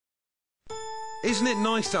Isn't it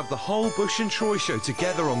nice to have the whole Bush and Troy show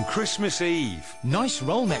together on Christmas Eve? Nice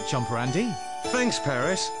roll neck jumper, Andy. Thanks,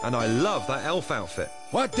 Paris, and I love that elf outfit.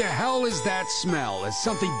 What the hell is that smell? Has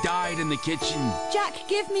something died in the kitchen? Jack,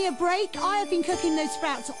 give me a break. I have been cooking those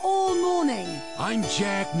sprouts all morning. I'm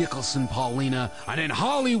Jack Nicholson, Paulina, and in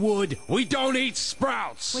Hollywood, we don't eat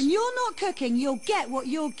sprouts. When you're not cooking, you'll get what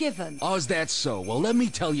you're given. Oh, is that so? Well, let me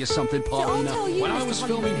tell you something, Paulina. I'll tell you, when I Mr. was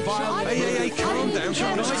Hollywood filming Picture, Violet... Hey, calm down.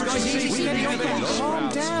 Calm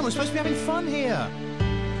down, we're supposed to be having fun here.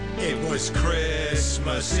 It was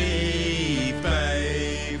Christmas Eve,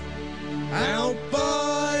 babe, out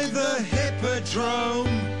by the Hippodrome.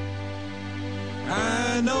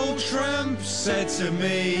 An old tramp said to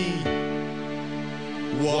me,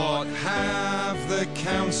 what have the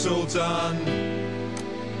council done?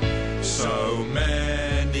 So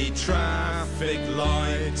many traffic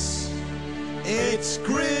lights, it's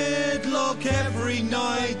gridlock every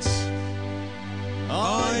night.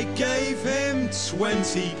 I gave him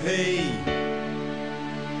 20p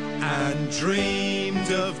and dreamed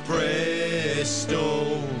of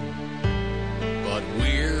Bristol. But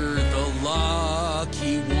we're the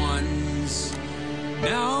lucky ones.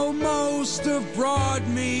 Now most of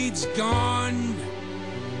Broadmead's gone.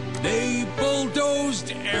 They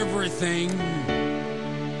bulldozed everything,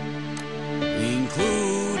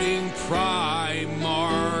 including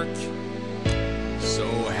Primark. So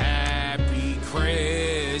happy Christmas.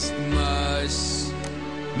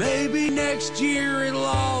 Maybe next year it'll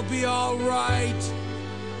all be alright,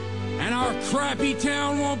 and our crappy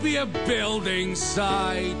town won't be a building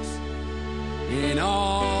site. And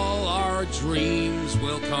all our dreams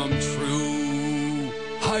will come true.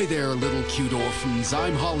 Hi there, little cute orphans.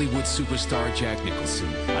 I'm Hollywood superstar Jack Nicholson,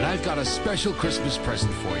 and I've got a special Christmas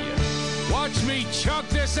present for you. Watch me chug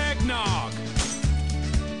this eggnog.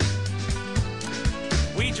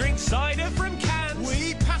 We drink cider from cans.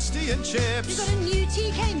 We pasty and You chips. got a new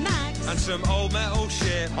TK Maxx. And some old metal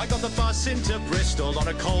shit. I got the bus into Bristol on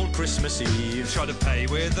a cold Christmas Eve. Tried to pay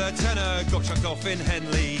with a tenner, got chucked off in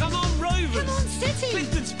Henley. Come on, Rovers. Come on, City.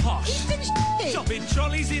 Clifton's posh. Eastern shit. Shopping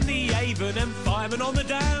trolleys in the Avon and firemen on the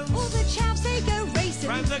Downs. All the chavs, they go racing.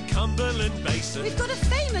 Round the Cumberland Basin. We've got a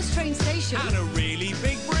famous train station. And a really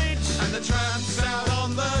big bridge. And the tramps out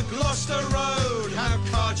on the Gloucester Road have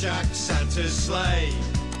carjacked Santa's sleigh.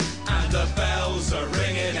 And the bells are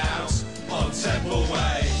ringing out on Temple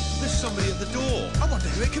Way. There's somebody at the door. I wonder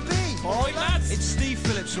who it could be. All right, lads. It's Steve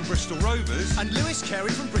Phillips from Bristol Rovers. And Lewis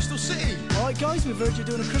Carey from Bristol City. All right, guys, we've heard you're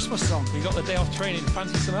doing a Christmas song. We got the day off training.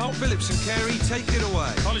 Fancy some help? Phillips and Carey, take it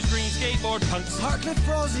away. College Green skateboard punks. Hartleff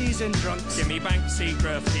Frozzies and drunks. Jimmy Banksy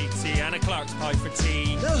graffiti and a Clark's pie for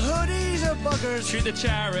tea. The hoodies are buggers. To the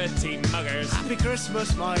charity muggers. Happy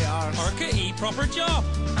Christmas, my arse. Orca eat proper job.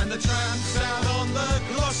 And the tramps out on the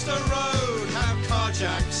Gloucester Road have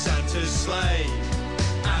carjacked Santa's sleigh.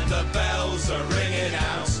 And the bells are ringing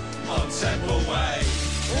out on Temple Way.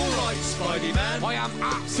 All right, Spidey Man. I am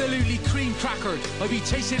absolutely cream crackered. I'll be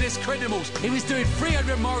chasing this criminal. He was doing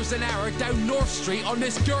 300 miles an hour down North Street on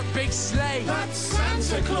this dirt big sleigh. That's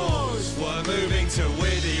Santa Claus. We're moving to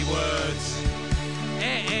Widdy Woods.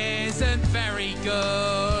 It isn't very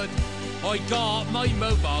good. I got my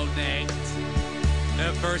mobile nicked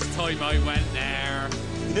the first time I went there.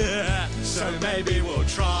 So maybe we'll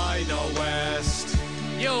try no West.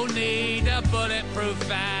 You'll need a bulletproof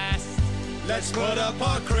vest. Let's put up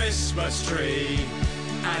our Christmas tree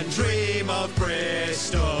and dream of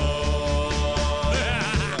Bristol.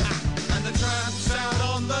 And the tramps out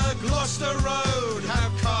on the Gloucester Road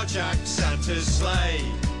have carjacked Santa's sleigh.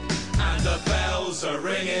 And the bells are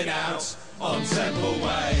ringing out on Temple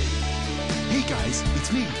Way. Hey guys,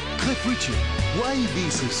 it's me, Cliff Richard. Why be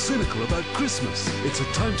so cynical about Christmas? It's a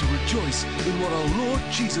time to rejoice in what our Lord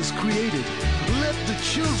Jesus created. Let the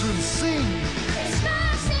children sing.